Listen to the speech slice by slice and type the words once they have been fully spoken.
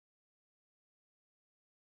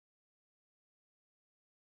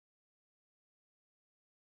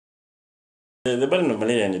The burden of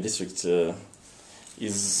malaria in the district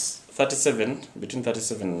is between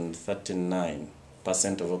 37 and 39%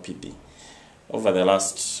 of OPD over the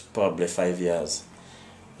last probably 5 years.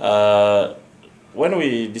 When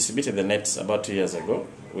we distributed the nets about 2 years ago,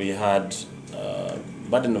 we had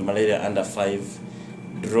burden of malaria under 5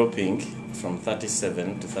 dropping from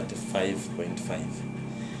 37 to 35.5.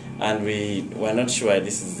 And we were not sure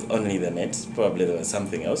this is only the nets, probably there was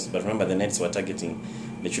something else, but remember the nets were targeting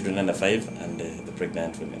the children under 5 and the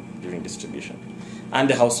pregnant women during distribution, and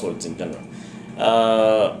the households in general.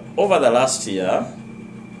 Over the last year,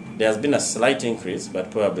 there has been a slight increase,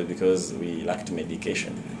 but probably because we lacked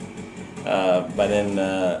medication. But then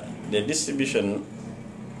the distribution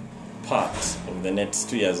part of the nets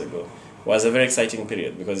 2 years ago was a very exciting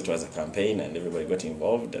period because it was a campaign and everybody got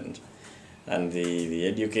involved, and the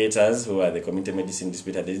educators who are the community medicine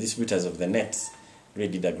distributors, the distributors of the nets,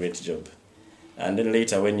 really did a great job. And then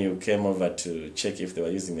later when you came over to check if they were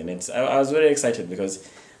using the nets, I was very excited because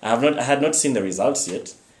I had not seen the results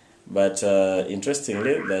yet. But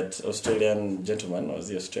interestingly, that Australian gentleman, was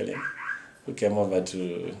the Australian, who came over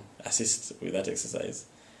to assist with that exercise,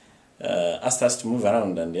 asked us to move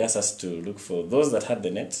around and he asked us to look for those that had the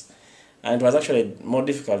nets. And it was actually more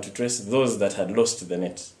difficult to trace those that had lost the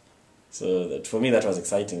net. So that, for me, that was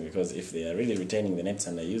exciting because if they are really retaining the nets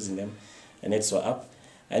and are using them, the nets were up,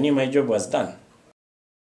 I knew my job was done.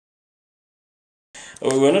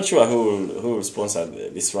 We were not sure who will sponsor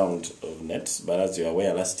this round of nets, but as you are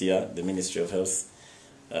aware, last year the Ministry of Health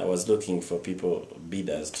was looking for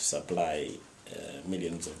bidders to supply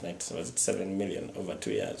millions of nets. Was it 7 million over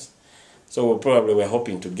 2 years? So probably we're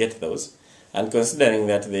hoping to get those. And considering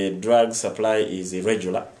that the drug supply is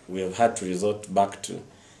irregular, we have had to resort back to,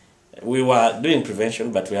 we were doing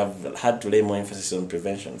prevention, but we have had to lay more emphasis on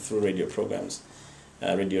prevention through radio programs,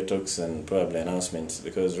 radio talks and probably announcements,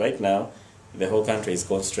 because right now the whole country is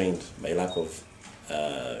constrained by lack of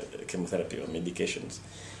chemotherapy or medications.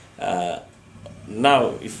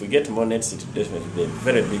 Now, if we get more nets, it will definitely be a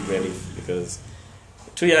very big relief, because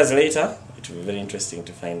 2 years later, it will be very interesting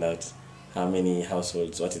to find out how many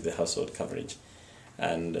households, what is the household coverage.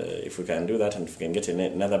 And if we can do that, and if we can get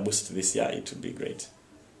another boost this year, it would be great.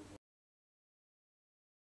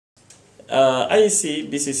 IEC,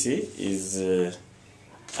 BCC is,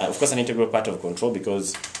 of course, an integral part of control,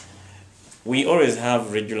 because we always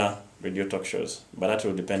have regular radio talk shows, but that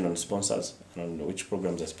will depend on sponsors and on which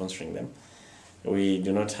programs are sponsoring them. We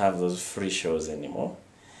do not have those free shows anymore.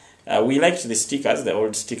 We liked the stickers, the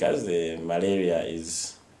old stickers, the malaria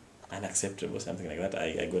is unacceptable, something like that.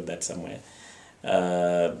 I got that somewhere.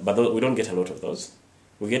 But we don't get a lot of those.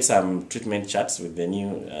 We get some treatment charts with the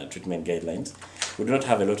new treatment guidelines. We do not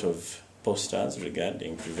have a lot of posters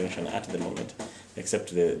regarding prevention at the moment, except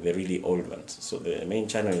the really old ones. So the main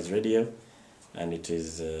channel is radio, and it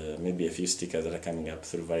is maybe a few stickers that are coming up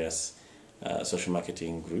through various social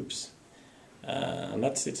marketing groups. And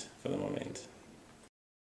that's it for the moment.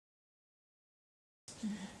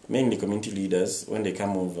 Mainly community leaders, when they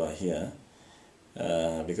come over here,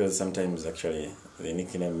 because sometimes actually they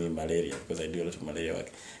nickname me malaria because I do a lot of malaria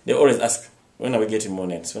work. They always ask, when are we getting more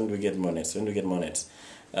nets? When do we get more nets? When do we get more nets?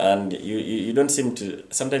 And you don't seem to,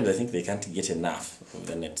 sometimes I think they can't get enough of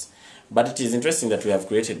the nets. But it is interesting that we have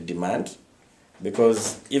created demand,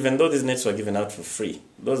 because even though these nets were given out for free,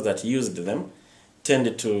 those that used them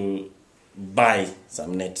tended to buy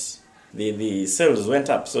some nets. The sales went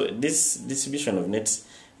up. So this distribution of nets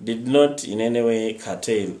did not in any way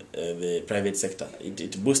curtail the private sector.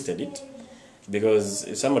 It boosted it, because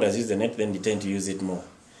if somebody has used the net, then they tend to use it more,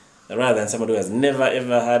 rather than somebody who has never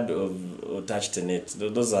ever had or touched a net.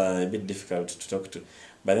 Those are a bit difficult to talk to,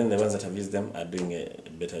 but then the ones that have used them are doing a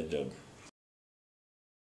better job.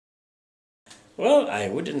 Well, I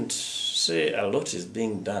wouldn't say a lot is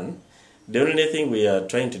being done. The only thing we are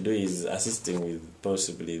trying to do is assisting with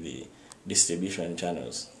possibly the distribution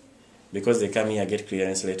channels. Because they come here, get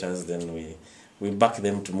clearance letters, then we back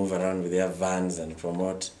them to move around with their vans and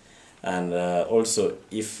promote. And also,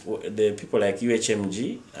 if the people like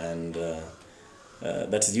UHMG and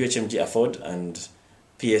that is UHMG Afford and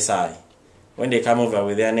PSI, when they come over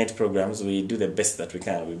with their net programs, we do the best that we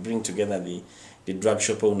can. We bring together the drug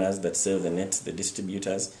shop owners that sell the nets, the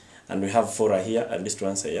distributors, and we have fora here at least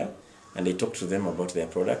once a year, and they talk to them about their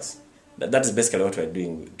products. That is basically what we're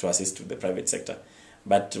doing to assist with the private sector.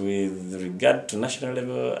 But with regard to national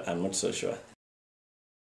level, I'm not so sure.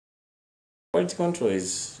 Quality control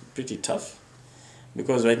is pretty tough,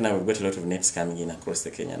 because right now we've got a lot of nets coming in across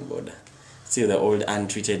the Kenyan border. Still the old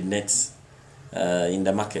untreated nets in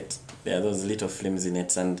the market. There are those little flimsy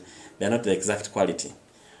nets, and they're not the exact quality.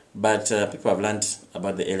 But people have learned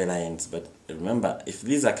about the early lines. But remember, if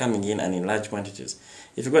these are coming in and in large quantities,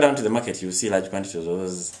 if you go down to the market, you'll see large quantities of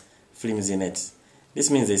those flimsy nets. This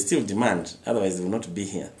means there's still demand, otherwise they will not be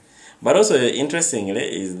here. But also, interestingly,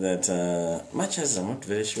 is that matchers are not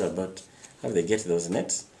very sure about how they get those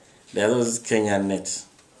nets. There are those Kenyan nets,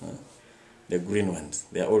 the green ones.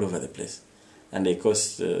 They are all over the place. And they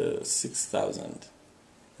cost 6,000.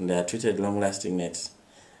 And they are treated long-lasting nets.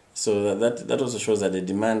 So that also shows that the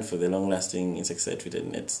demand for the long-lasting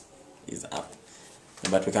insecticide-treated nets is up.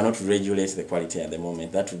 But we cannot regulate the quality at the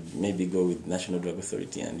moment. That would maybe go with National Drug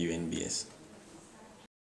Authority and UNBS.